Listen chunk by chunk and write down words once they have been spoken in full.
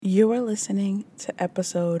You are listening to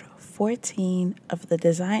episode 14 of the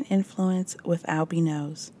Design Influence with Albie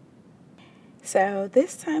Knows. So,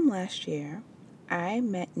 this time last year, I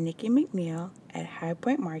met Niki McNeill at High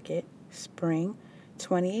Point Market, spring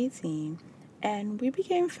 2018, and we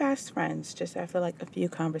became fast friends just after like a few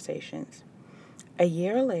conversations. A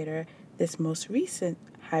year later, this most recent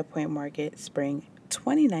High Point Market, spring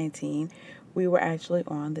 2019, we were actually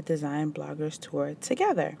on the Design Bloggers Tour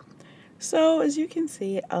together. So, as you can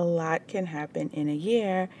see, a lot can happen in a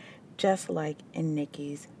year, just like in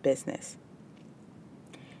Niki's business.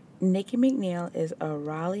 Niki McNeill is a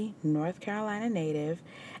Raleigh, North Carolina native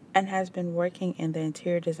and has been working in the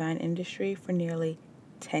interior design industry for nearly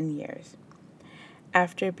 10 years.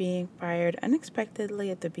 After being fired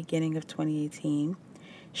unexpectedly at the beginning of 2018,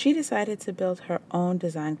 she decided to build her own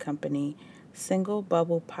design company, Single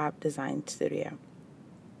Bubble Pop Design Studio.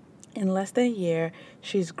 In less than a year,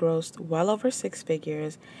 she's grossed well over six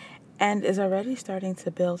figures and is already starting to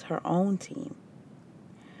build her own team.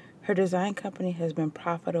 Her design company has been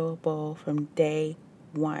profitable from day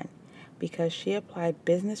one because she applied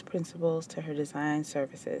business principles to her design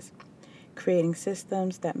services, creating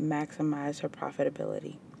systems that maximize her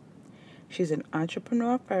profitability. She's an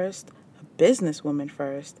entrepreneur first, a businesswoman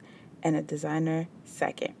first, and a designer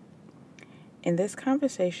second. In this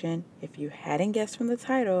conversation, if you hadn't guessed from the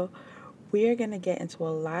title, we are going to get into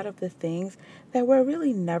a lot of the things that we're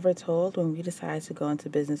really never told when we decide to go into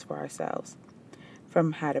business for ourselves.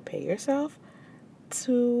 From how to pay yourself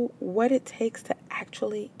to what it takes to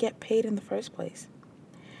actually get paid in the first place.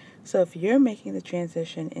 So if you're making the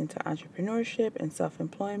transition into entrepreneurship and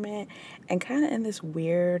self-employment and kind of in this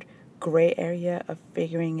weird gray area of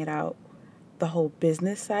figuring it out, the whole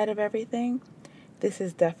business side of everything, this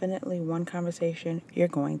is definitely one conversation you're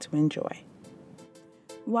going to enjoy.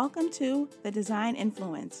 Welcome to The Design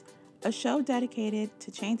Influence, a show dedicated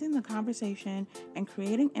to changing the conversation and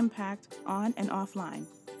creating impact on and offline.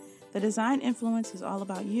 The Design Influence is all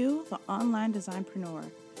about you, the online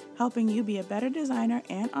designpreneur, helping you be a better designer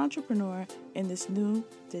and entrepreneur in this new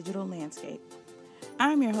digital landscape.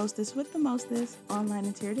 I'm your hostess with the mostest, online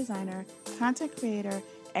interior designer, content creator,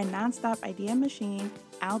 and nonstop idea machine,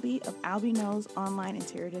 Albie of Albie Knows Online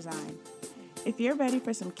Interior Design. If you're ready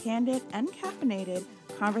for some candid and caffeinated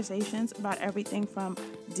conversations about everything from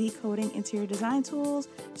decoding interior design tools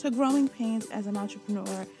to growing pains as an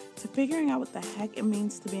entrepreneur to figuring out what the heck it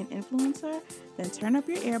means to be an influencer, then turn up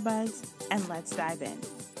your earbuds and let's dive in.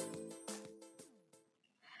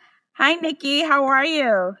 Hi, Niki. How are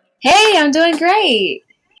you? Hey, I'm doing great.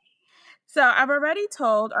 So I've already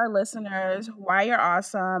told our listeners why you're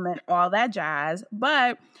awesome and all that jazz,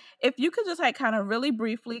 but if you could just like kind of really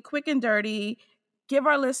briefly, quick and dirty, give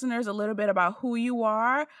our listeners a little bit about who you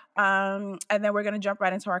are, and then we're going to jump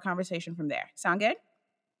right into our conversation from there. Sound good?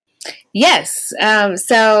 Yes.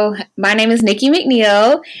 So my name is Niki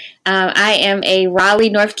McNeill. I am a Raleigh,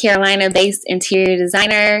 North Carolina based interior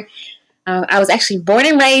designer. I was actually born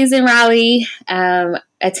and raised in Raleigh,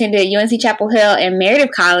 attended UNC Chapel Hill and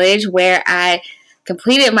Meredith College, where I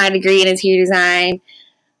completed my degree in interior design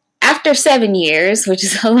after 7 years, which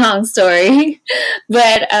is a long story.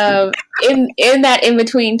 But in that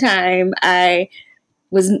in-between time, I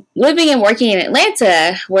was living and working in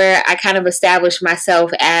Atlanta, where I kind of established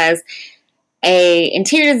myself as a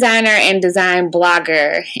interior designer and design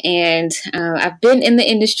blogger. And I've been in the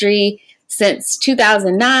industry since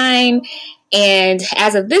 2009. And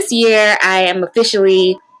as of this year, I am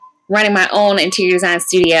officially running my own interior design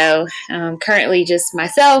studio. Currently just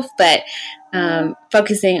myself, but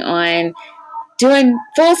focusing on doing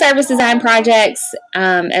full service design projects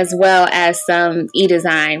as well as some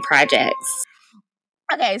e-design projects.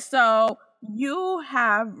 Okay, so you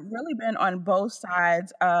have really been on both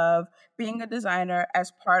sides of being a designer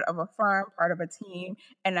as part of a firm, part of a team,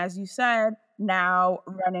 and as you said, now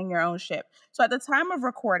running your own ship. So at the time of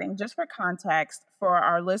recording, just for context for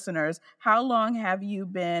our listeners, how long have you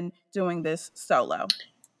been doing this solo?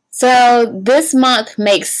 So this month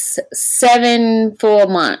makes 7 full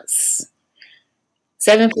months.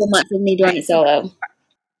 7 full months of me doing Okay, it solo.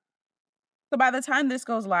 so by the time this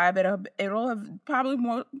goes live, it'll have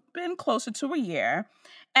probably been closer to a year,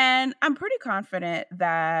 and I'm pretty confident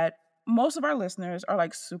that most of our listeners are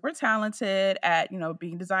like super talented at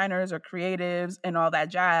being designers or creatives and all that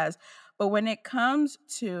jazz. But when it comes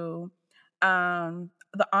to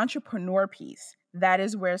the entrepreneur piece, that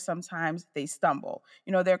is where sometimes they stumble.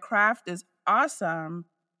 Their craft is awesome,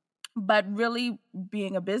 but really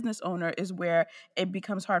being a business owner is where it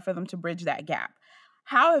becomes hard for them to bridge that gap.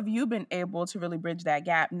 How have you been able to really bridge that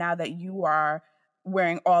gap now that you are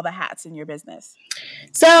wearing all the hats in your business?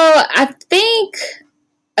 So I think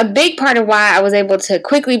a big part of why I was able to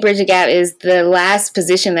quickly bridge a gap is the last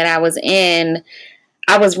position that I was in.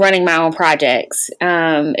 I was running my own projects.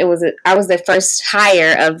 I was the first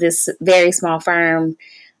hire of this very small firm.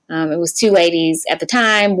 It was two ladies at the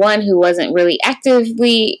time, one who wasn't really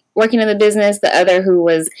actively working in the business, the other who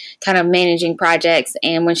was kind of managing projects.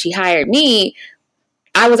 And when she hired me,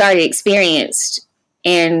 I was already experienced.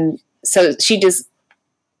 And so she just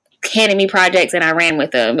handed me projects and I ran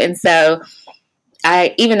with them. And so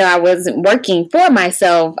even though I wasn't working for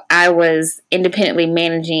myself, I was independently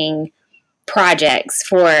managing projects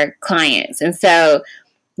for clients. And so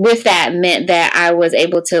with that meant that I was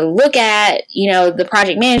able to look at, the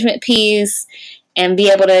project management piece and be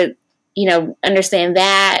able to, understand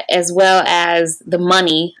that, as well as the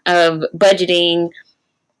money of budgeting,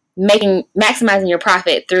 maximizing your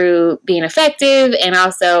profit through being effective and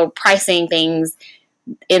also pricing things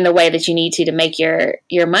in the way that you need to make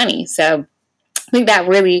your money. So I think that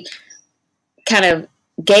really kind of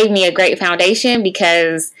gave me a great foundation,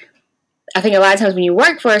 because I think a lot of times when you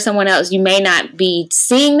work for someone else, you may not be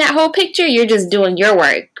seeing that whole picture. You're just doing your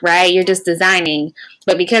work, right? You're just designing.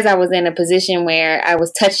 But because I was in a position where I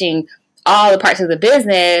was touching all the parts of the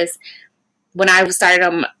business, when I started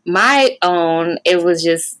on my own, it was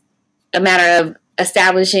just a matter of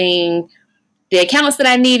establishing the accounts that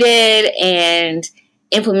I needed and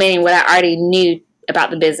implementing what I already knew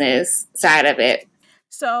about the business side of it.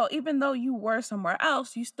 So even though you were somewhere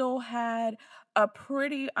else, you still had a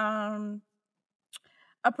pretty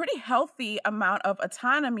healthy amount of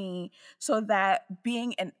autonomy, so that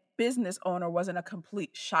being a business owner wasn't a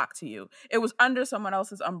complete shock to you. It was under someone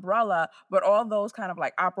else's umbrella, but all those kind of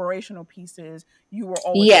like operational pieces, you were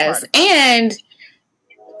always a Yes. part of them. And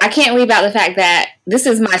I can't leave out the fact that this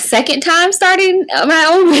is my second time starting my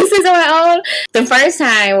own business on my own. The first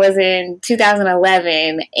time was in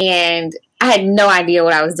 2011, and I had no idea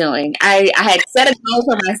what I was doing. I had set a goal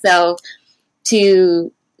for myself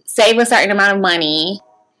to save a certain amount of money.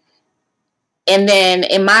 And then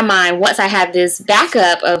in my mind, once I had this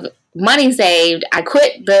backup of money saved, I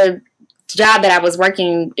quit the job that I was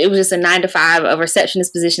working. It was just a 9 to 5, a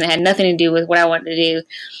receptionist position that had nothing to do with what I wanted to do.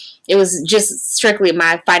 It was just strictly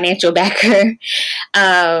my financial backer.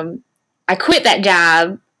 I quit that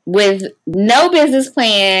job with no business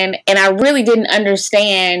plan, and I really didn't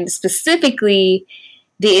understand specifically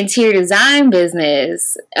the interior design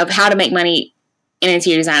business of how to make money in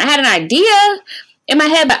interior design. I had an idea in my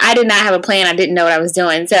head, but I did not have a plan. I didn't know what I was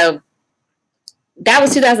doing. So that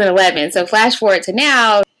was 2011. So flash forward to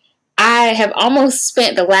now, I have almost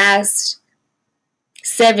spent the last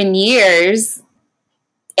 7 years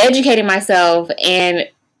educating myself and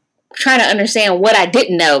trying to understand what I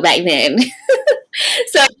didn't know back then.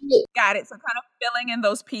 So Got it. So kind of filling in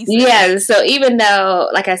those pieces. yeah, so even though,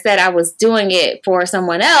 like I said, I was doing it for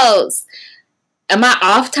someone else, in my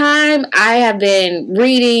off time, I have been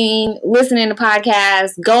reading, listening to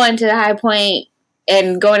podcasts, going to High Point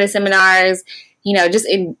and going to seminars, just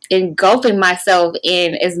engulfing myself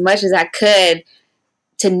in as much as I could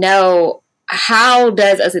to know, how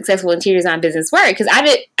does a successful interior design business work? Because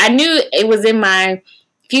I knew it was in my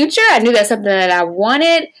future. I knew that's something that I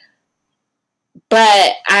wanted,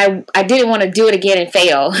 but I didn't want to do it again and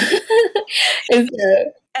fail.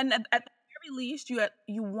 And at the very least,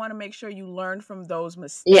 you want to make sure you learn from those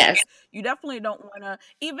mistakes. Yes. You definitely don't want to,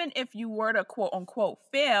 even if you were to quote unquote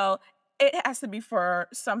fail, it has to be for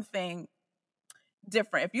something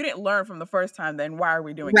different. If you didn't learn from the first time, then why are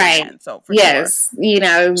we doing it again? So for yes,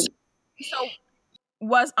 sure. So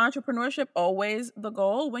was entrepreneurship always the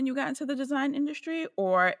goal when you got into the design industry,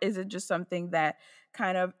 or is it just something that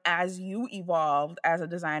kind of, as you evolved as a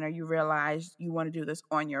designer, you realized you want to do this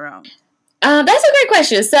on your own? That's a great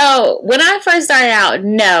question. So when I first started out,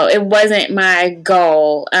 no, it wasn't my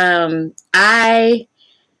goal. I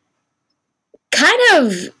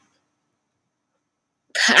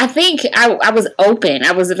think I was open.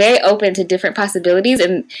 I was very open to different possibilities.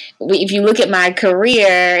 And if you look at my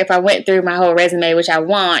career, if I went through my whole resume, which I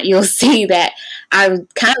want, you'll see that I've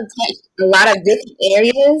kind of touched a lot of different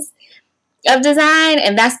areas of design.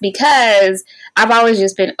 And that's because I've always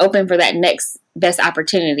just been open for that next best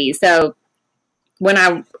opportunity. So when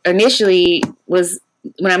I moved to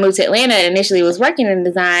Atlanta, initially was working in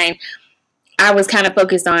design, I was kind of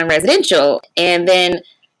focused on residential. And then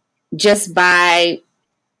just by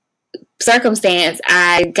circumstance,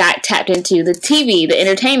 I got tapped into the TV, the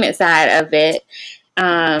entertainment side of it.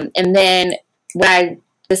 And then when I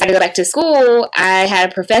decided to go back to school, I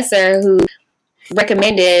had a professor who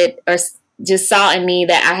recommended or just saw in me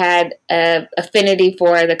that I had an affinity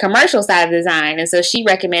for the commercial side of design. And so she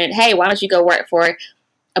recommended, hey, why don't you go work for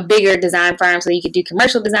a bigger design firm, so you could do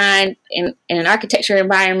commercial design in an architecture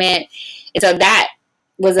environment. And so that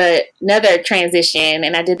was another transition,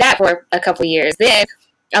 and I did that for a couple years. Then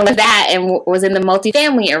I left that and was in the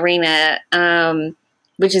multifamily arena,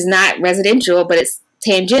 which is not residential, but it's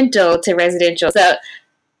tangential to residential. So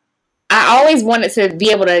I always wanted to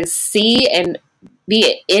be able to see and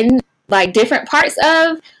be in like different parts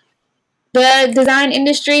of the design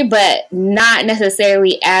industry, but not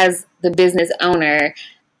necessarily as the business owner.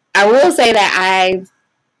 I will say that I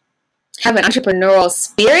have an entrepreneurial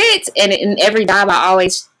spirit, and in every job, I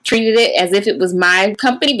always treated it as if it was my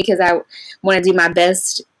company because I want to do my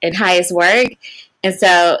best and highest work. And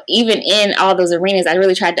so, even in all those arenas, I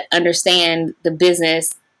really tried to understand the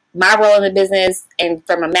business, my role in the business, and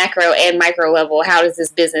from a macro and micro level, how does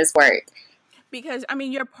this business work? Because I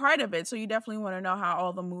mean, you're part of it, so you definitely want to know how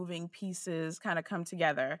all the moving pieces kind of come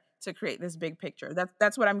together to create this big picture.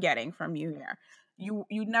 That's what I'm getting from you here. You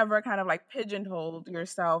never kind of like pigeonholed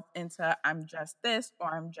yourself into I'm just this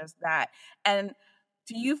or I'm just that. And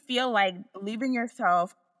do you feel like leaving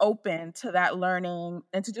yourself open to that learning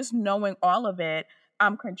and to just knowing all of it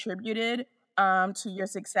contributed to your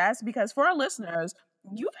success? Because for our listeners,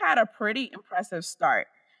 you've had a pretty impressive start.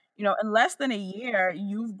 In less than a year,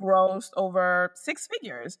 you've grossed over six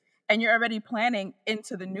figures and you're already planning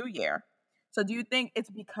into the new year. So, do you think it's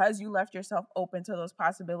because you left yourself open to those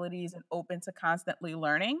possibilities and open to constantly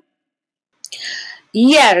learning?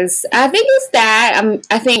 Yes, I think it's that.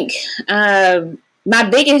 I think my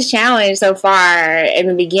biggest challenge so far in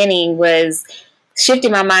the beginning was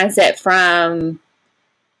shifting my mindset from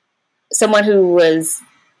someone who was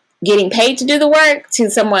getting paid to do the work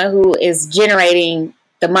to someone who is generating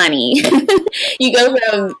the money. You go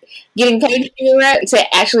from getting paid to do the work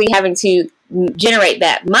to actually having to generate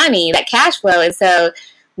that money, that cash flow. And so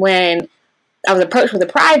when I was approached with a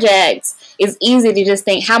project, it's easy to just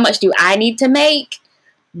think, how much do I need to make?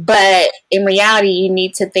 But in reality, you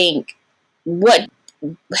need to think, what,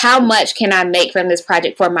 how much can I make from this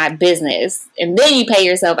project for my business? And then you pay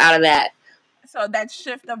yourself out of that. So that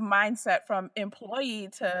shift of mindset from employee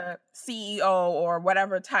to CEO or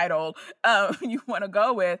whatever title you want to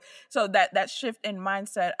go with. So that shift in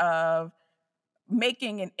mindset of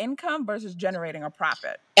making an income versus generating a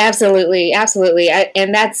profit. Absolutely, absolutely.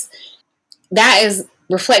 And that is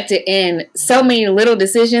reflected in so many little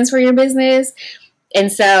decisions for your business.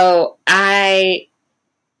 And so I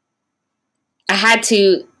had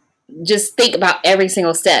to just think about every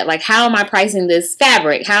single step. Like, how am I pricing this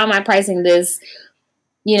fabric? How am I pricing this,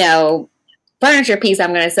 you know, furniture piece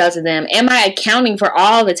I'm going to sell to them? Am I accounting for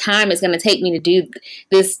all the time it's going to take me to do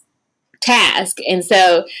this task? And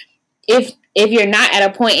so if you're not at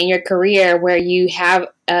a point in your career where you have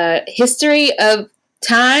a history of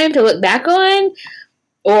time to look back on,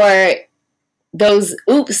 or those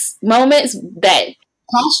oops moments that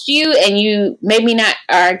cost you and you maybe not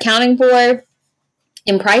are accounting for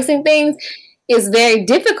in pricing things, it's very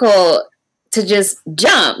difficult to just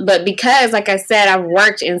jump. But because, like I said, I've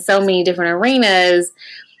worked in so many different arenas,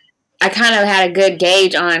 I kind of had a good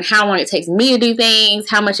gauge on how long it takes me to do things,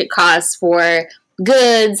 how much it costs for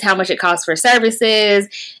goods, how much it costs for services.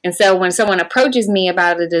 And so when someone approaches me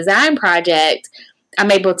about a design project,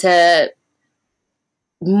 I'm able to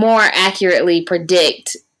more accurately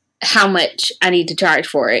predict how much I need to charge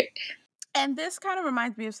for it. And this kind of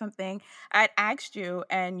reminds me of something I'd asked you,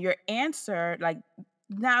 and your answer, like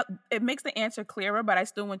now it makes the answer clearer, but I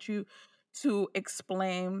still want you to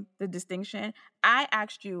explain the distinction. I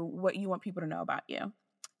asked you what you want people to know about you.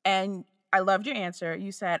 And I loved your answer.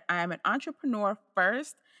 You said, I am an entrepreneur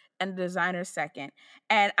first and a designer second.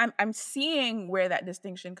 And I'm seeing where that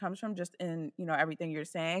distinction comes from just in, everything you're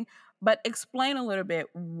saying. But explain a little bit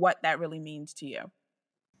what that really means to you.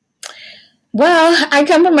 Well, I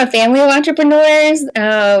come from a family of entrepreneurs.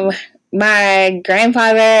 My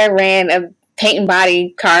grandfather ran a paint and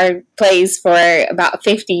body car place for about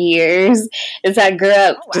 50 years. And so I grew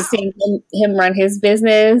up Oh, just wow. seeing him run his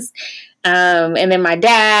business. And then my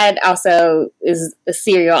dad also is a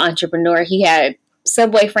serial entrepreneur. He had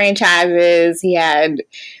Subway franchises. He had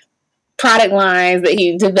product lines that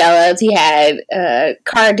he developed. He had a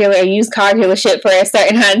used car dealership for a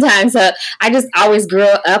certain amount of time. So I just always grew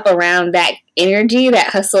up around that energy, that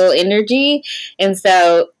hustle energy. And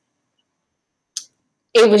so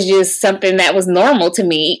it was just something that was normal to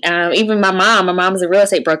me. Even my mom's a real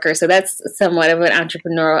estate broker. So that's somewhat of an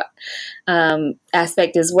entrepreneurial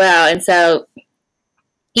aspect as well. And so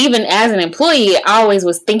even as an employee, I always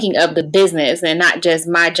was thinking of the business and not just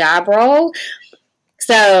my job role.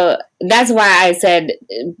 So that's why I said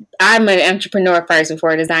I'm an entrepreneur first before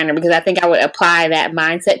a designer, because I think I would apply that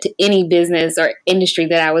mindset to any business or industry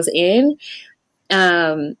that I was in.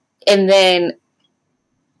 And then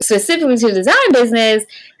specifically to the design business,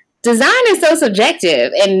 design is so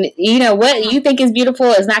subjective, and what you think is beautiful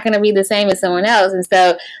is not going to be the same as someone else. And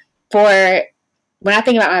so for when I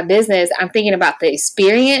think about my business, I'm thinking about the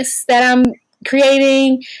experience that I'm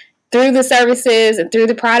creating through the services and through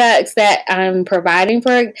the products that I'm providing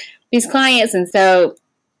for these clients. And so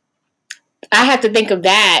I have to think of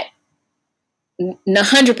that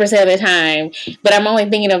 100% of the time, but I'm only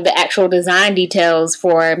thinking of the actual design details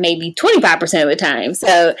for maybe 25% of the time.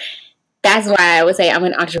 So that's why I would say I'm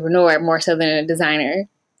an entrepreneur more so than a designer.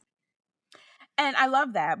 And I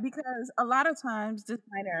love that because a lot of times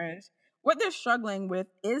designers, what they're struggling with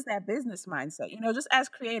is that business mindset. Just as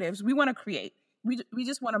creatives, we want to create. We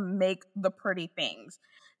just want to make the pretty things.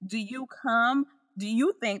 Do you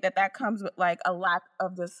think that comes with like a lack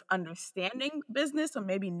of this understanding business, or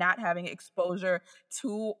maybe not having exposure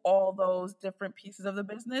to all those different pieces of the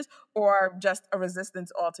business, or just a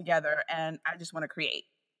resistance altogether and I just want to create?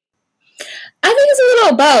 I think it's a little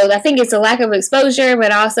of both. I think it's a lack of exposure,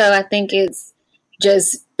 but also I think it's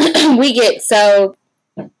just we get so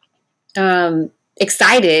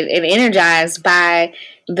excited and energized by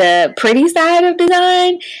the pretty side of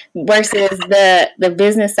design versus the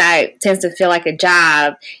business side tends to feel like a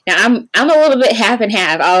job. Now I'm a little bit half and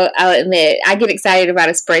half. I'll admit I get excited about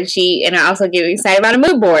a spreadsheet, and I also get excited about a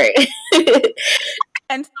mood board.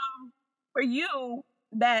 And so for you,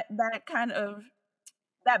 that kind of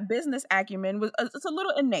that business acumen was it's a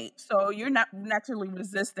little innate. So you're not naturally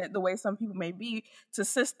resistant the way some people may be to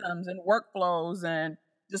systems and workflows and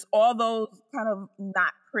just all those kind of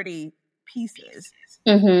not pretty pieces.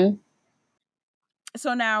 Mm-hmm.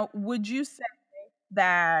 So now, would you say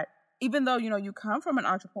that even though you come from an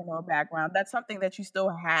entrepreneurial background, that's something that you still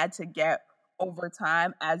had to get over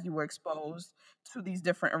time as you were exposed to these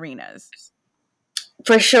different arenas?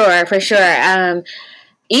 For sure, for sure.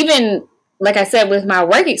 Even like I said, with my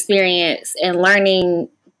work experience and learning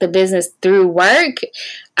the business through work,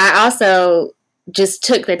 I also just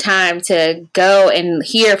took the time to go and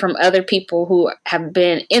hear from other people who have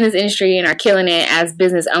been in this industry and are killing it as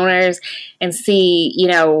business owners and see,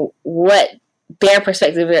 what their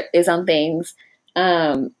perspective is on things.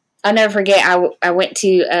 I'll never forget, I went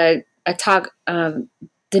to a talk,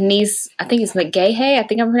 Denise, I think it's McGahey, I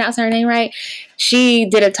think I'm pronouncing her name right. She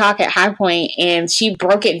did a talk at High Point, and she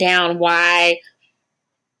broke it down why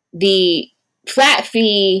the flat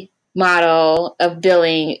fee model of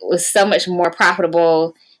billing was so much more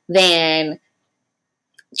profitable than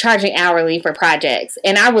charging hourly for projects.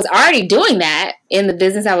 And I was already doing that in the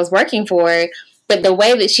business I was working for, but the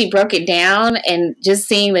way that she broke it down and just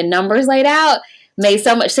seeing the numbers laid out made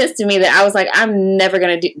so much sense to me that I was like, I'm never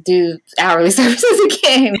going to do hourly services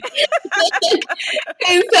again.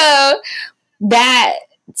 And so that,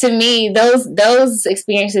 to me, those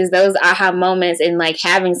experiences, those aha moments, and like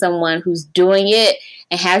having someone who's doing it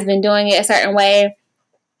and has been doing it a certain way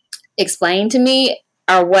explained to me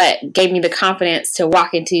are what gave me the confidence to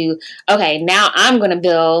walk into, okay, now I'm going to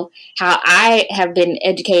build how I have been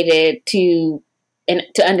educated to and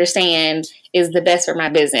to understand is the best for my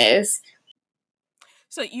business.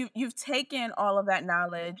 So you've taken all of that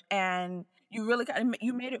knowledge and you really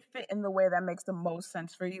you made it fit in the way that makes the most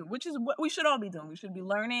sense for you, which is what we should all be doing. We should be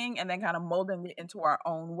learning and then kind of molding it into our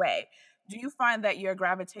own way. Do you find that you're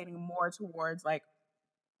gravitating more towards like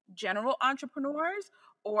general entrepreneurs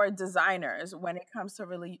or designers when it comes to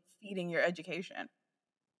really feeding your education?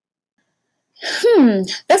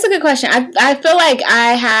 That's a good question. I feel like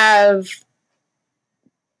I have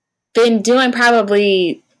been doing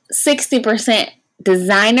probably 60%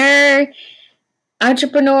 designer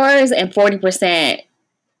entrepreneurs and 40%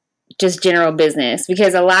 just general business,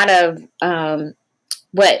 because a lot of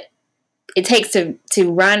what it takes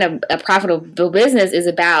to run a profitable business is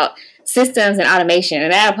about systems and automation,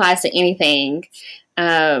 and that applies to anything,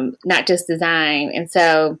 not just design. And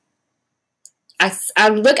so I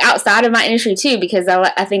look outside of my industry too, because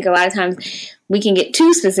I think a lot of times we can get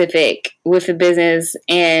too specific with the business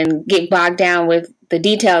and get bogged down with the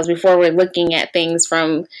details before we're looking at things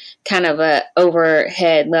from kind of a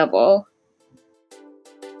overhead level.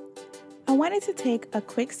 I wanted to take a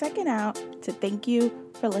quick second out to thank you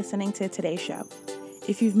for listening to today's show.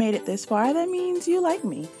 If you've made it this far, that means you like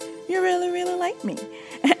me. You really, really like me.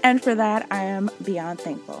 And for that, I am beyond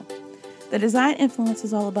thankful. The Design Influence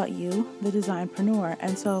is all about you, the designpreneur.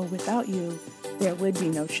 And so without you, there would be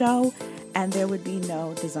no show and there would be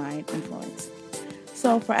no Design Influence.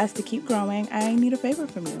 So for us to keep growing, I need a favor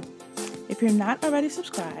from you. If you're not already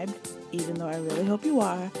subscribed, even though I really hope you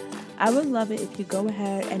are, I would love it if you go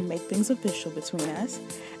ahead and make things official between us,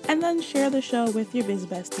 and then share the show with your biz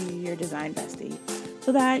bestie, your design bestie,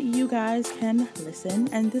 so that you guys can listen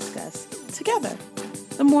and discuss together.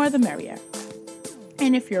 The more the merrier.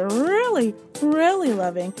 And if you're really, really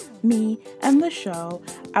loving me and the show,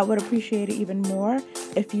 I would appreciate it even more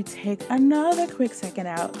if you take another quick second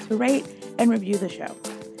out to rate and review the show.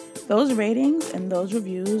 Those ratings and those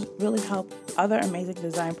reviews really help other amazing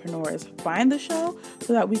designpreneurs find the show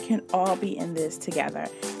so that we can all be in this together.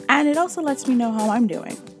 And it also lets me know how I'm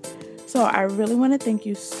doing. So I really want to thank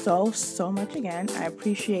you so much again. I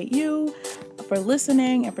appreciate you for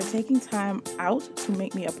listening and for taking time out to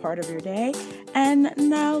make me a part of your day. And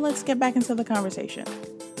now let's get back into the conversation.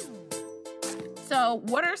 So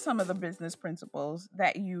what are some of the business principles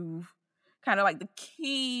that you've kind of like the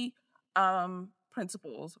key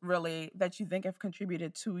principles really that you think have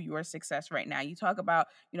contributed to your success right now? You talk about,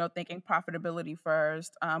 thinking profitability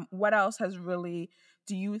first. What else has really,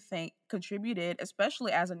 do you think, contributed,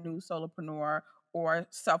 especially as a new solopreneur or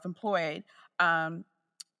self-employed?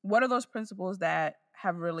 What are those principles that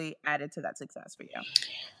have really added to that success for you?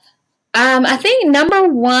 I think number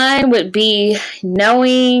one would be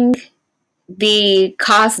knowing the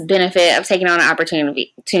cost benefit of taking on an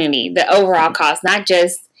opportunity, the overall cost, not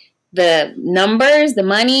just the numbers, the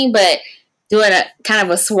money, but doing a kind of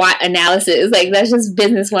a SWOT analysis. Like that's just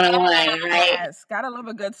business 101, right? Yes, gotta love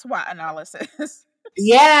a good SWOT analysis.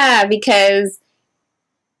 Yeah, because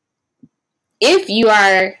if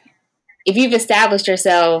you've established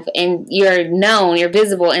yourself and you're known, you're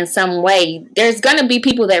visible in some way, there's going to be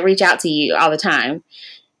people that reach out to you all the time.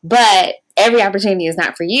 But every opportunity is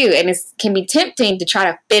not for you. And it can be tempting to try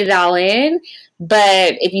to fit it all in.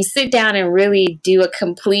 But if you sit down and really do a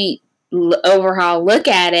complete overhaul look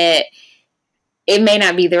at it, it may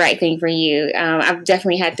not be the right thing for you. I've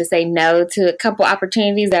definitely had to say no to a couple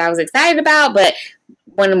opportunities that I was excited about. But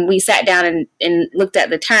when we sat down and looked at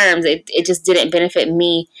the terms, it just didn't benefit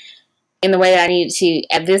me in the way that I needed to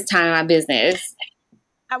at this time in my business.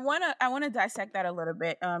 I wanna dissect that a little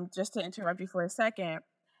bit. Just to interrupt you for a second,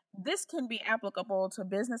 this can be applicable to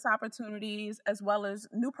business opportunities as well as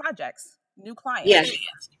new projects, new clients. Yes.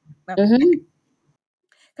 Because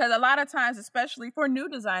Mm-hmm. a lot of times, especially for new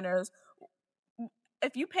designers,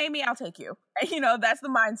 if you pay me, I'll take you. That's the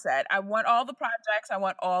mindset. I want all the projects, I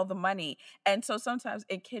want all the money. And so sometimes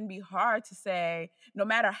it can be hard to say, no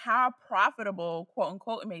matter how profitable, quote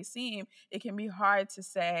unquote, it may seem, it can be hard to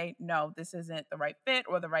say, no, this isn't the right fit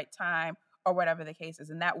or the right time or whatever the case is.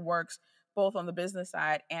 And that works both on the business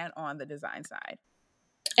side and on the design side.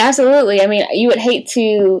 Absolutely. I mean, you would hate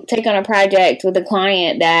to take on a project with a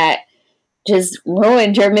client that just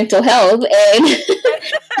ruined your mental health and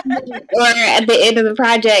or at the end of the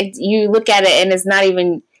project you look at it and it's not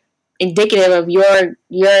even indicative of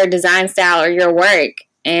your design style or your work,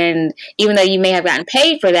 and even though you may have gotten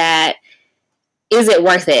paid for that, is it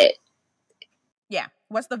worth it? Yeah.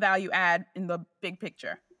 What's the value add in the big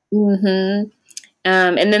picture? Mm-hmm.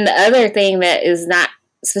 And then the other thing that is not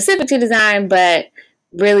specific to design but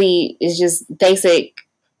really is just basic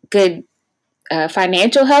good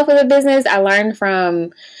financial health of the business, I learned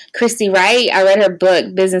from Christy Wright. I read her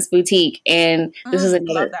book Business Boutique, and this was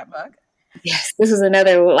another, love that book. yes, this was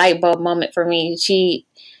another light bulb moment for me. She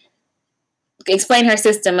explained her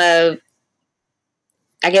system of,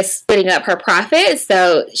 I guess, splitting up her profits.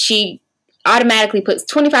 So she automatically puts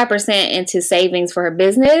 25% into savings for her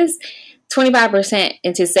business, 25%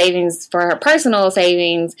 into savings for her personal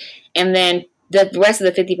savings, and then the rest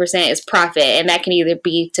of the 50% is profit. And that can either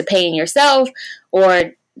be to paying yourself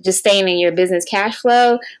or just staying in your business cash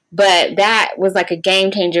flow. But that was like a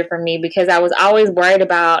game changer for me because I was always worried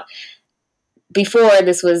about, before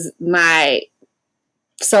this was my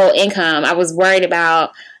sole income, I was worried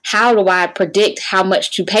about, how do I predict how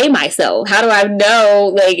much to pay myself? How do I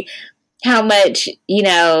know like how much,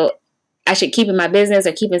 I should keep in my business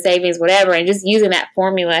or keep in savings, whatever. And just using that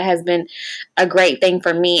formula has been a great thing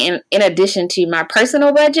for me. And in addition to my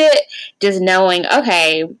personal budget, just knowing,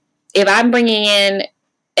 okay, if I'm bringing in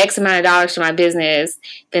X amount of dollars to my business,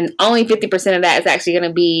 then only 50% of that is actually going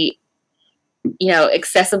to be,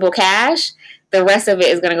 accessible cash. The rest of it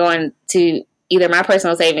is going to go into either my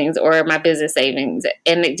personal savings or my business savings.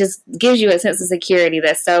 And it just gives you a sense of security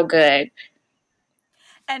that's so good.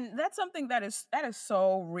 And that's something that is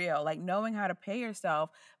so real, like knowing how to pay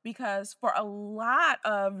yourself, because for a lot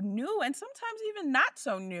of new and sometimes even not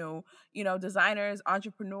so new, designers,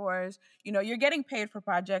 entrepreneurs, you're getting paid for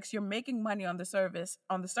projects, you're making money on the surface.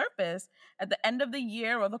 At the end of the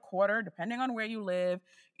year or the quarter, depending on where you live,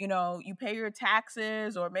 you pay your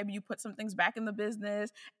taxes, or maybe you put some things back in the business,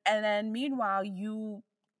 and then meanwhile you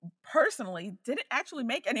personally didn't actually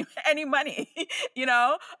make any any money. you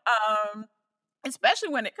know um Especially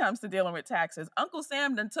when it comes to dealing with taxes. Uncle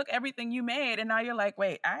Sam then took everything you made, and now you're like,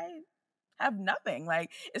 wait, I have nothing. Like,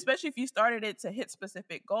 especially if you started it to hit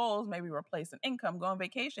specific goals, maybe replace an income, go on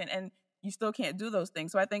vacation, and you still can't do those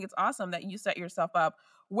things. So I think it's awesome that you set yourself up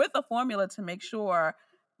with a formula to make sure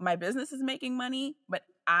my business is making money, but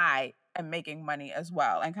I am making money as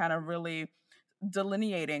well, and kind of really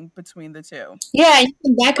delineating between the two. Yeah, you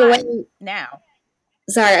can back away. But now,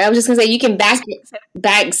 Sorry, I was just gonna say you can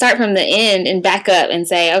say, start from the end and back up and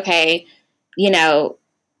say, okay, you know,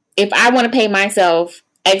 if I want to pay myself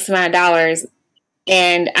X amount of dollars,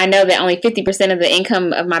 and I know that only 50% of the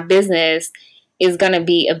income of my business is going to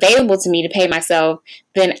be available to me to pay myself,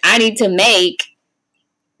 then I need to make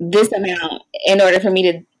this amount in order for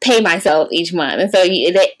me to pay myself each month. And so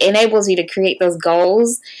it enables you to create those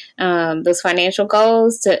goals, those financial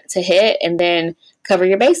goals to hit, and then cover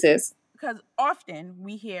your bases. because often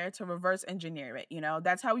we hear to reverse engineer it.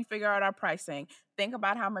 That's how we figure out our pricing. Think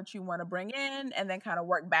about how much you want to bring in, and then kind of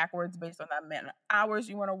work backwards based on that amount of hours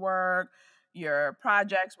you want to work, your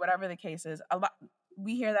projects, whatever the case is. A lot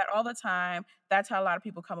We hear that all the time. That's how a lot of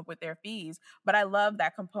people come up with their fees. But I love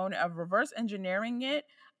that component of reverse engineering it,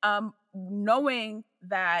 knowing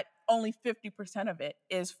that only 50% of it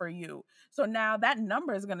is for you. So now that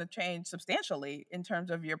number is going to change substantially in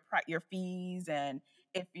terms of your fees, and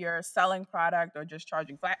if you're selling product or just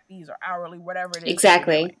charging flat fees or hourly, whatever it is that you're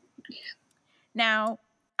Exactly. doing. Now,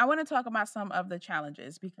 I want to talk about some of the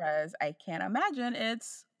challenges, because I can't imagine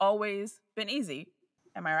it's always been easy.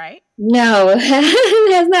 Am I right? No, it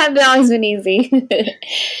has not always been easy.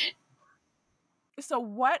 So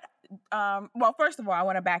what well, first of all, I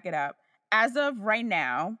want to back it up. As of right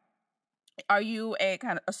now, are you a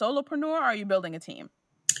kind of a solopreneur, or are you building a team?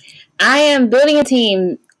 I am building a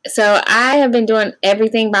team. So I have been doing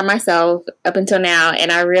everything by myself up until now,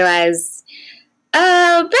 and I realized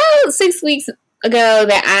about 6 weeks ago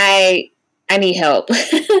that I need help.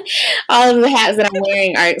 All of the hats that I'm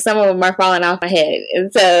wearing are some of them are falling off my head,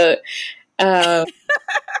 and so uh,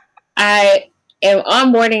 I am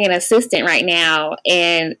onboarding an assistant right now.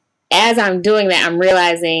 And as I'm doing that, I'm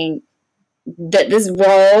realizing that this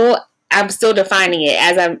role I'm still defining it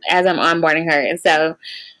as I'm onboarding her, and so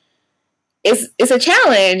it's a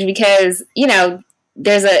challenge because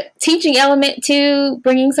there's a teaching element to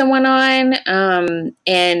bringing someone on,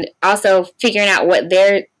 and also figuring out what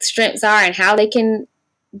their strengths are and how they can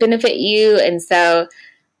benefit you. And so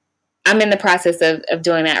I'm in the process of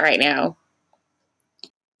doing that right now.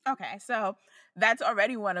 Okay, so that's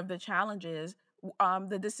already one of the challenges.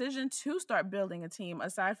 The decision to start building a team,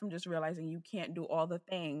 aside from just realizing you can't do all the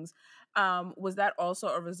things, was that also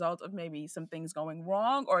a result of maybe some things going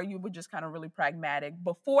wrong, or you were just kind of really pragmatic?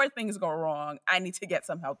 Before things go wrong, I need to get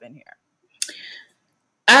some help in here.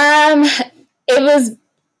 Um, it was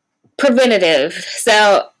preventative.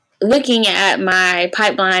 So looking at my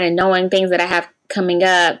pipeline and knowing things that I have coming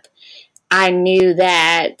up, I knew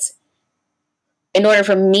that in order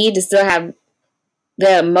for me to still have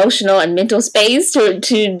the emotional and mental space to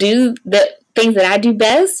do the things that I do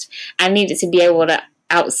best, I needed to be able to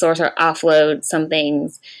outsource or offload some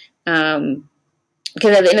things.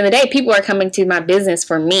 Because at the end of the day, people are coming to my business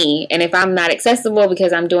for me. And if I'm not accessible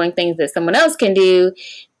because I'm doing things that someone else can do,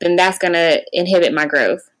 then that's going to inhibit my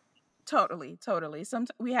growth. Totally, totally.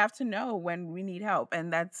 We have to know when we need help,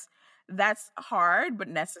 and that's hard but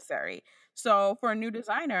necessary. So for a new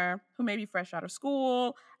designer who may be fresh out of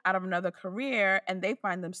school, out of another career, and they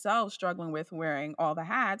find themselves struggling with wearing all the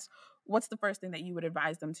hats, what's the first thing that you would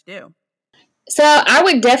advise them to do? So I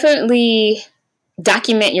would definitely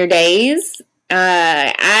document your days.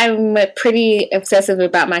 I'm pretty obsessive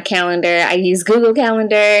about my calendar. I use Google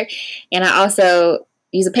Calendar, and I also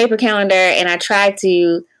use a paper calendar, and I try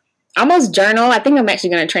to almost journal. I think I'm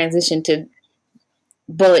actually going to transition to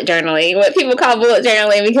bullet journaling, what people call bullet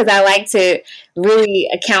journaling, because I like to really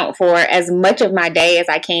account for as much of my day as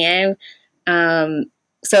I can, um,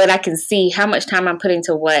 so that I can see how much time I'm putting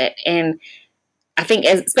to what. And I think,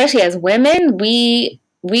 especially as women, we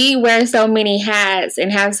wear so many hats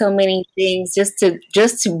and have so many things just to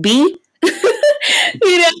be, and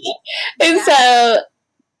Yeah. so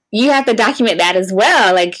you have to document that as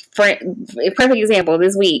well. Like, for a perfect example,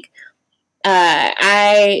 this week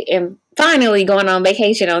I am finally going on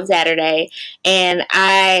vacation on Saturday, and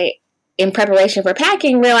I, in preparation for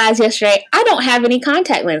packing, realized yesterday I don't have any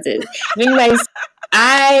contact lenses. Anyways,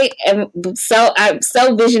 I'm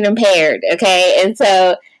so vision impaired. Okay, and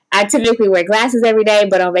so I typically wear glasses every day,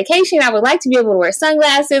 but on vacation I would like to be able to wear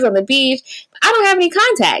sunglasses on the beach. I don't have any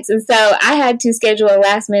contacts, and so I had to schedule a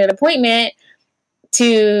last minute appointment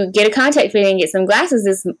to get a contact fitting and get some glasses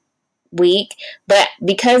this week. But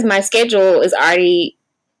because my schedule is already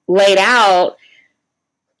laid out,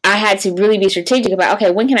 I had to really be strategic about,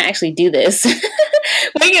 okay, when can I actually do this?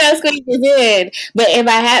 When can I squeeze this in? But if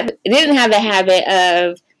I didn't have the habit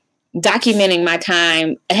of documenting my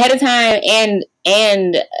time ahead of time and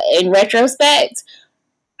in retrospect,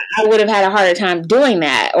 I would have had a harder time doing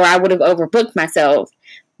that, or I would have overbooked myself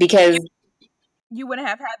because You wouldn't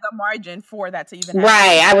have had the margin for that to even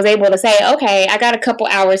right, happen. I was able to say, okay, I got a couple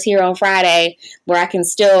hours here on Friday where I can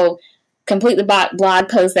still complete the blog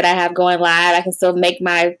post that I have going live. I can still make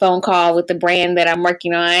my phone call with the brand that I'm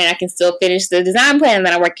working on. I can still finish the design plan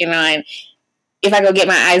that I'm working on if I go get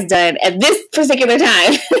my eyes done at this particular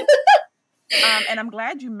time. And I'm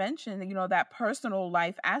glad you mentioned, that personal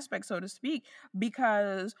life aspect, so to speak,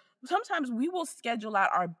 because sometimes we will schedule out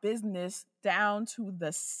our business down to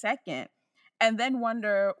the second and then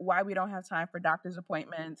wonder why we don't have time for doctor's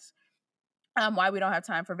appointments, why we don't have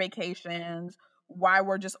time for vacations, why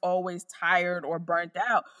we're just always tired or burnt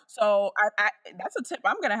out. So that's a tip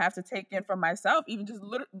I'm gonna have to take in for myself, even just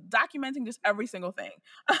documenting just every single thing,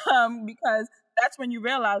 because that's when you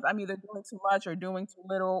realize I'm either doing too much or doing too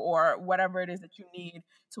little or whatever it is that you need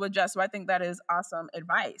to adjust. So I think that is awesome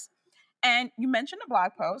advice. And you mentioned a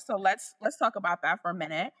blog post, so let's talk about that for a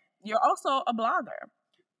minute. You're also a blogger.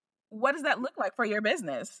 What does that look like for your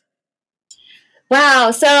business?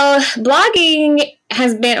 Wow. So blogging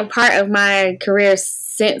has been a part of my career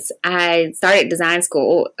since I started design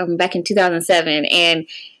school back in 2007. And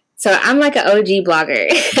so I'm like an OG blogger.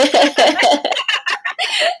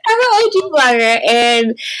 I'm an OG blogger.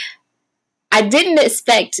 And I didn't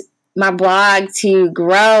expect my blog to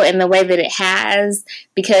grow in the way that it has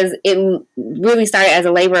because it really started as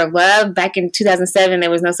a labor of love. Back in 2007, there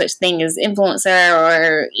was no such thing as influencer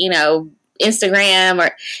or, Instagram or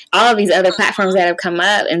all of these other platforms that have come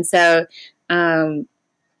up. And so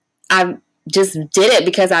I just did it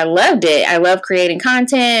because I loved it. I love creating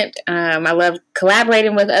content. I love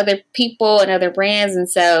collaborating with other people and other brands. And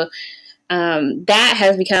so that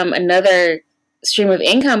has become another stream of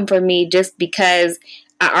income for me just because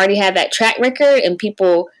I already had that track record and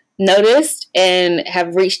people noticed and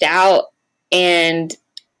have reached out and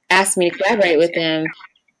asked me to collaborate with them.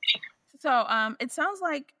 So, it sounds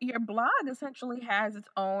like your blog essentially has its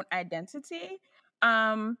own identity.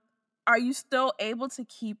 Um, are you still able to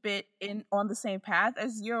keep it in on the same path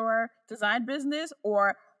as your design business,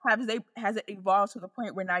 or has it evolved to the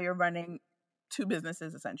point where now you're running two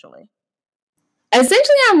businesses essentially?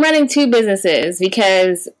 Essentially, I'm running two businesses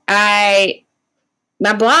because my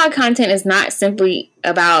blog content is not simply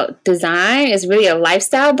about design. It's really a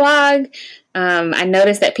lifestyle blog. I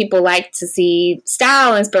noticed that people like to see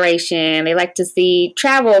style inspiration. They like to see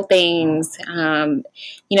travel things,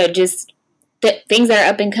 just things that are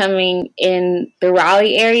up and coming in the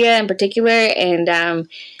Raleigh area in particular. And the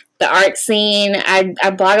art scene. I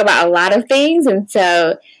blog about a lot of things. And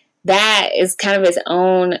so that is kind of its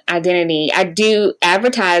own identity. I do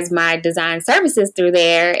advertise my design services through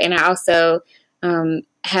there. And I also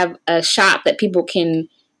have a shop that people can,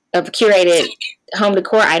 of curated home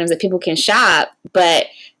decor items that people can shop. But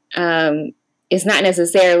it's not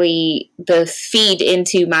necessarily the feed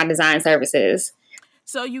into my design services.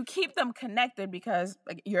 So you keep them connected because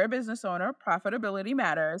you're a business owner, profitability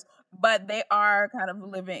matters, but they are kind of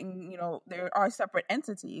living, they are separate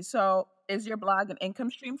entities. So is your blog an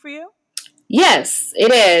income stream for you? Yes,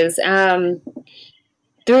 it is.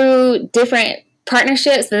 Through different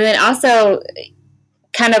partnerships, but then also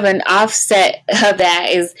kind of an offset of that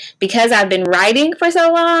is because I've been writing for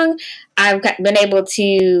so long, I've been able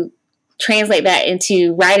to translate that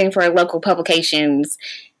into writing for local publications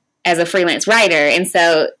as a freelance writer. And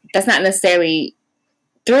so that's not necessarily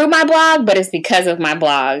through my blog, but it's because of my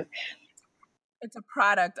blog. It's a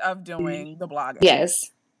product of doing the blogging.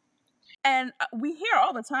 Yes. And we hear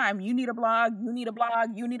all the time, you need a blog, you need a blog,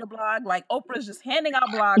 you need a blog. Like Oprah's just handing out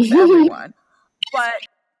blogs to everyone. But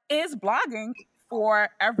is blogging for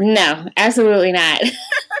everyone? No, absolutely not.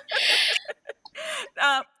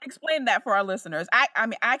 Explain that for our listeners. I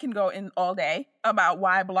mean, I can go in all day about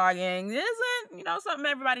why blogging isn't, something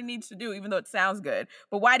everybody needs to do, even though it sounds good.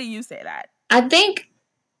 But why do you say that? I think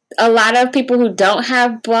a lot of people who don't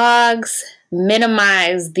have blogs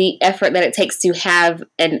minimize the effort that it takes to have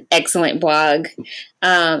an excellent blog.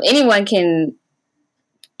 Anyone can,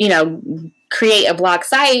 create a blog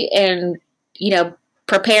site and,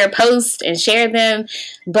 prepare posts and share them,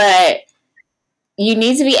 but you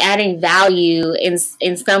need to be adding value in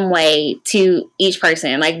some way to each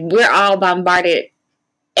person. Like, we're all bombarded.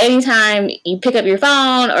 Anytime you pick up your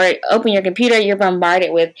phone or open your computer, you're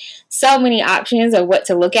bombarded with so many options of what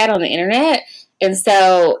to look at on the internet. And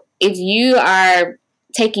so if you are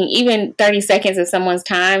taking even 30 seconds of someone's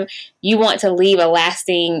time, you want to leave a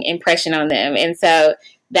lasting impression on them. And so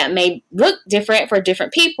that may look different for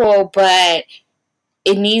different people, but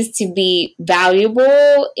it needs to be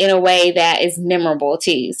valuable in a way that is memorable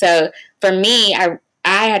too. So for me, I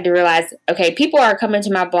had to realize, okay, people are coming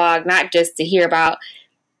to my blog not just to hear about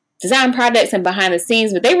design projects and behind the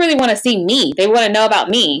scenes, but they really want to see me. They want to know about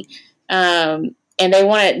me. And they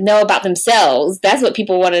want to know about themselves. That's what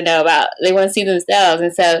people want to know about. They want to see themselves.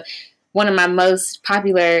 And so one of my most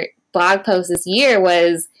popular blog posts this year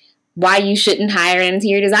was why you shouldn't hire an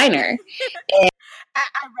interior designer. I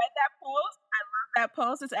read that post. I love that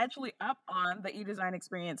post. It's actually up on the eDesign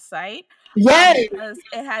Experience site. Yes. Because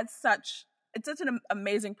it's such an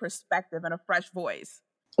amazing perspective and a fresh voice.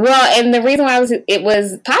 Well, and the reason why it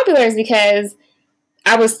was popular is because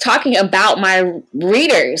I was talking about my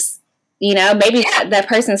readers. Maybe not that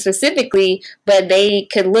person specifically, but they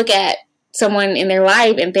could look at someone in their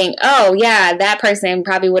life and think, oh, yeah, that person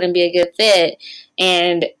probably wouldn't be a good fit.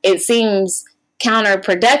 And it seems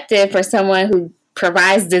counterproductive for someone who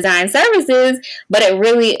provides design services, but it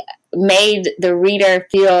really made the reader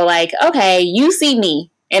feel like, okay, you see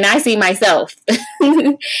me and I see myself.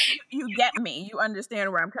 You get me. You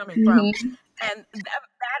understand where I'm coming from. And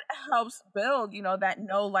that helps build, that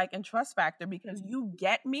know, like, and trust factor, because you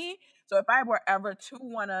get me. So if I were ever to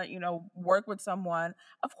want to, work with someone,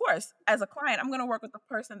 of course, as a client, I'm going to work with the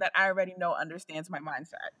person that I already know understands my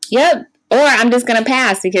mindset. Yep. Or I'm just going to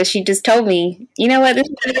pass because she just told me, you know what, this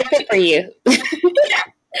is a good fit for you.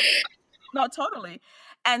 No, totally.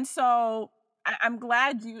 And so I'm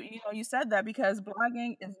glad you said that, because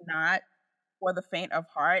blogging is not for the faint of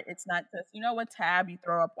heart. It's not just, a tab you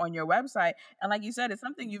throw up on your website. And like you said, it's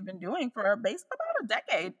something you've been doing for about a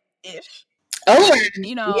decade-ish. Over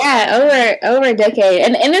a decade.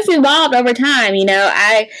 And this evolved over time.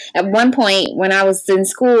 I, at one point when I was in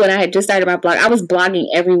school and I had just started my blog, I was blogging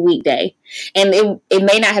every weekday. And it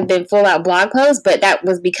may not have been full out blog posts, but that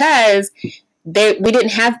was because we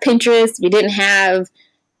didn't have Pinterest, we didn't have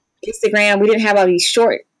Instagram, we didn't have all these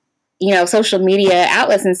short, social media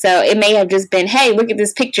outlets. And so it may have just been, hey, look at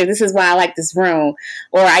this picture. This is why I like this room.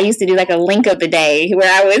 Or I used to do like a link of the day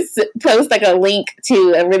where I would post like a link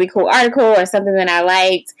to a really cool article or something that I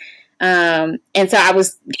liked. And so I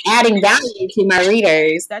was adding value to my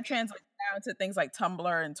readers. That translates down to things like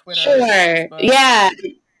Tumblr and Twitter. Sure. And Facebook, yeah.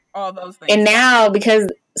 All those things. And now, because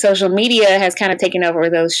social media has kind of taken over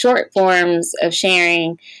those short forms of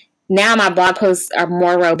sharing, now my blog posts are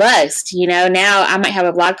more robust. Now I might have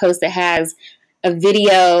a blog post that has a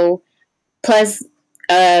video plus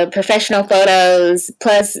professional photos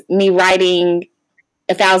plus me writing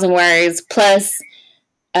 1,000 words plus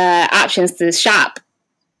options to shop.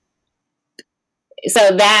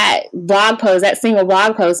 So that single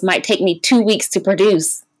blog post might take me 2 weeks to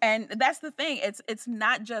produce. And that's the thing. It's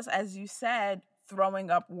not just, as you said, throwing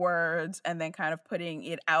up words and then kind of putting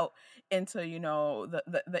it out into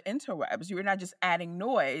the interwebs. You're not just adding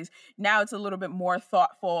noise. Now it's a little bit more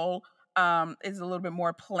thoughtful. It's a little bit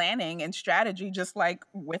more planning and strategy, just like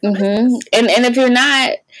with business. And if you're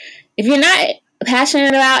not passionate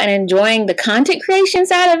about and enjoying the content creation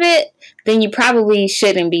side of it, then you probably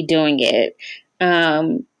shouldn't be doing it.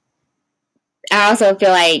 I also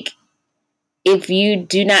feel like if you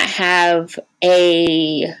do not have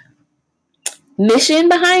a mission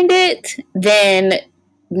behind it, then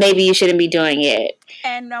maybe you shouldn't be doing it.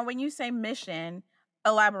 And now, when you say mission,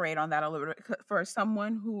 elaborate on that a little bit for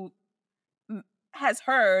someone who has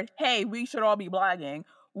heard, hey, we should all be blogging.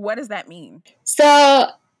 What does that mean? So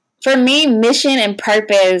for me, mission and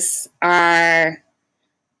purpose are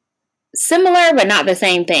similar but not the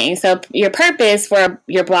same thing. So your purpose for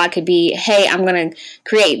your blog could be, hey, I'm going to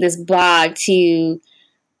create this blog to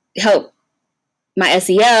help my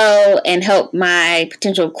SEO and help my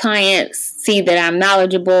potential clients see that I'm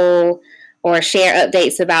knowledgeable or share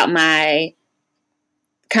updates about my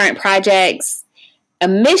current projects. A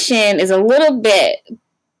mission is a little bit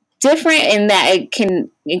different in that it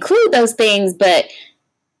can include those things, but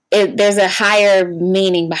there's a higher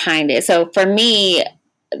meaning behind it. So for me,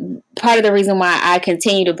 part of the reason why I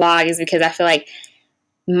continue to blog is because I feel like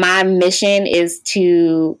my mission is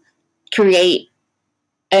to create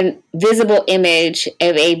a visible image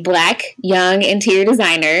of a Black young interior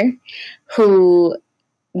designer who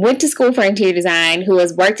went to school for interior design, who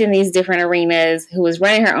has worked in these different arenas, who is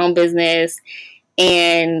running her own business,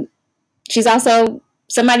 and she's also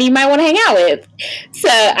somebody you might want to hang out with. So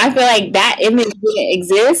I feel like that image didn't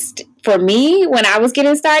exist for me when I was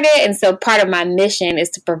getting started. And so part of my mission is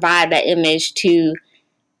to provide that image to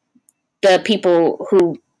the people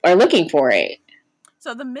who are looking for it.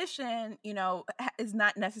 So the mission, is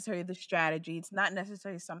not necessarily the strategy. It's not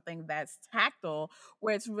necessarily something that's tactile,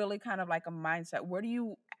 where it's really kind of like a mindset.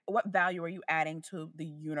 What value are you adding to the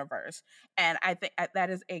universe? And I think that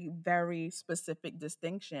is a very specific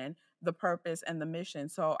distinction, the purpose and the mission.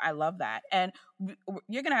 So I love that. And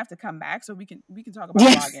you're gonna have to come back so we can talk about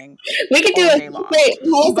Yes, blogging we could do all a day long.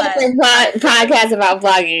 whole But separate podcast about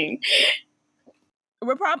blogging.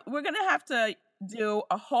 we're gonna have to do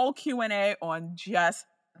a whole Q&A on just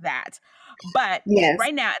that. But Yes.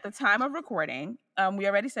 right now, at the time of recording, we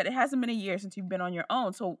already said it hasn't been a year since you've been on your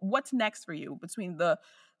own. So what's next for you between the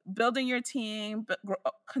building your team, but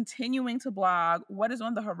continuing to blog? What is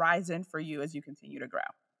on the horizon for you as you continue to grow?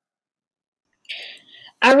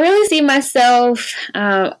 I really see myself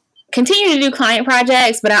continue to do client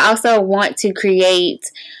projects, but I also want to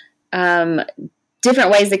create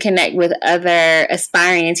different ways to connect with other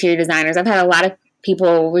aspiring interior designers. I've had a lot of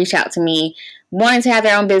people reach out to me wanting to have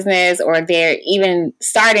their own business, or they're even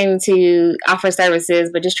starting to offer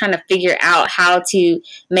services, but just trying to figure out how to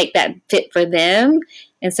make that fit for them.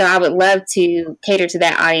 And so I would love to cater to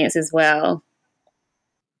that audience as well.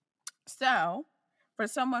 So for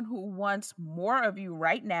someone who wants more of you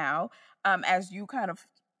right now, as you kind of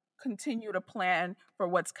continue to plan for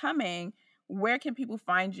what's coming, where can people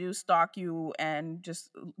find you, stalk you, and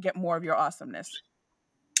just get more of your awesomeness?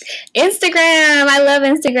 Instagram. I love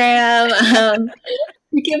Instagram.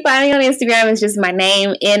 You can find me on Instagram. It's just my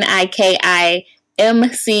name, NikiMcNeill.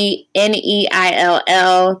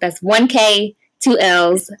 That's 1K,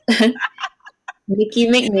 2Ls. Niki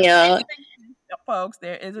McNeill. Folks,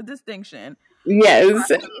 there is a distinction.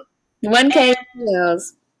 Yes. 1K, And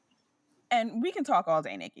 2Ls. and we can talk all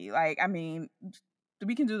day, Niki. Like, I mean,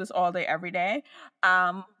 we can do this all day, every day.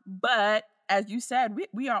 But as you said,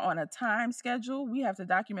 we are on a time schedule. We have to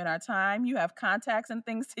document our time. You have contacts and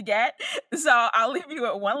things to get. So I'll leave you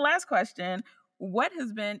with one last question. What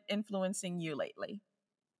has been influencing you lately?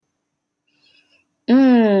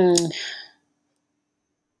 I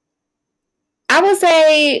would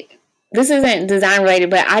say this isn't design related,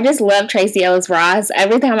 but I just love Tracee Ellis Ross.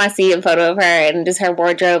 Every time I see a photo of her and just her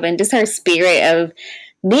wardrobe and just her spirit of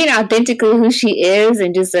being authentically who she is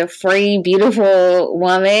and just a free, beautiful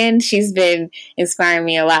woman, she's been inspiring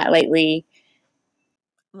me a lot lately.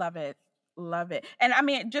 Love it. Love it. And I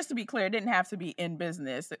mean, just to be clear, it didn't have to be in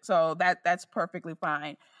business. So that's perfectly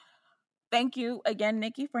fine. Thank you again,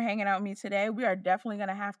 Niki, for hanging out with me today. We are definitely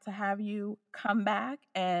going to have you come back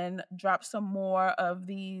and drop some more of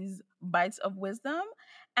these bites of wisdom.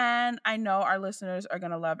 And I know our listeners are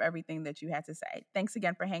going to love everything that you had to say. Thanks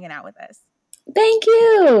again for hanging out with us. Thank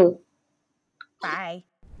you. Bye.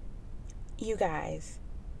 You guys,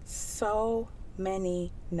 so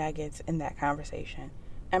many nuggets in that conversation.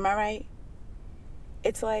 Am I right?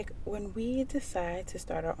 It's like when we decide to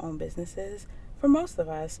start our own businesses, for most of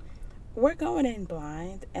us, we're going in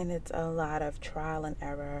blind, and it's a lot of trial and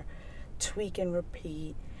error, tweak and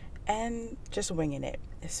repeat, and just winging it,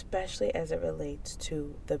 especially as it relates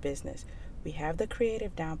to the business. We have the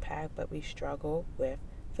creative down pat, but we struggle with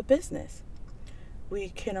the business. We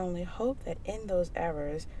can only hope that in those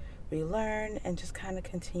errors, we learn and just kind of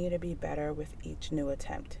continue to be better with each new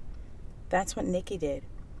attempt. That's what Niki did.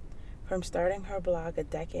 From starting her blog a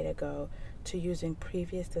decade ago to using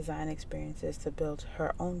previous design experiences to build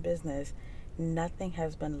her own business, nothing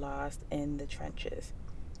has been lost in the trenches.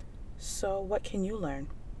 So what can you learn?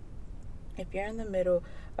 If you're in the middle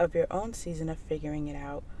of your own season of figuring it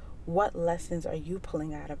out, what lessons are you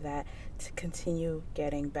pulling out of that to continue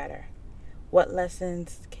getting better? What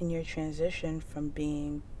lessons can you transition from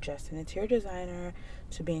being just an interior designer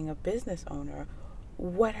to being a business owner?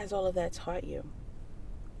 What has all of that taught you?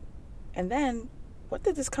 And then, what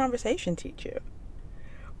did this conversation teach you?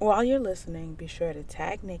 While you're listening, be sure to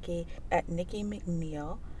tag Niki at Niki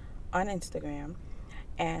McNeill on Instagram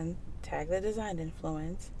and tag the Design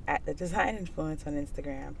Influence at the Design Influence on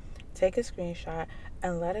Instagram. Take a screenshot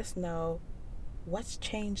and let us know what's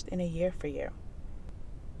changed in a year for you.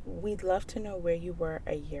 We'd love to know where you were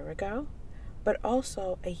a year ago, but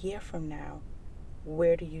also a year from now.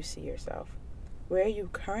 Where do you see yourself? Where are you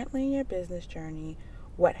currently in your business journey?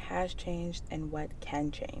 What has changed and what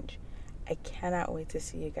can change? I cannot wait to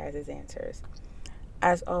see you guys' answers.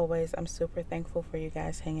 As always, I'm super thankful for you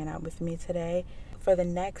guys hanging out with me today. For the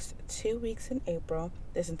next 2 weeks in April,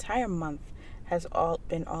 this entire month has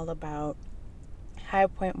been all about High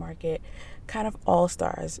Point Market, kind of all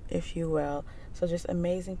stars, if you will. So just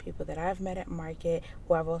amazing people that I've met at Market,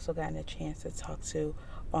 who I've also gotten a chance to talk to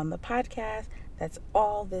on the podcast. That's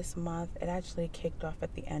all this month. It actually kicked off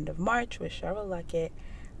at the end of March with Cheryl Luckett.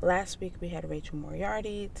 Last week we had Rachel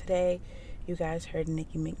Moriarty. Today you guys heard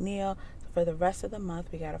Niki McNeill. So for the rest of the month,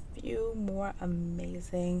 we got a few more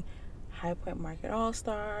amazing High Point Market all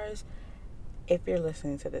stars. If you're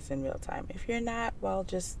listening to this in real time. If you're not, well,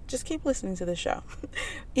 just keep listening to the show.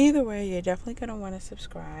 Either way, you're definitely going to want to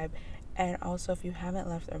subscribe. And also, if you haven't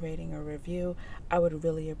left a rating or review, I would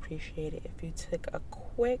really appreciate it if you took a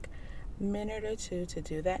quick minute or two to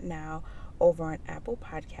do that now over on Apple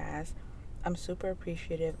Podcasts. I'm super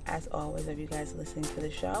appreciative, as always, of you guys listening to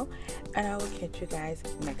the show. And I will catch you guys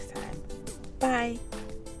next time. Bye.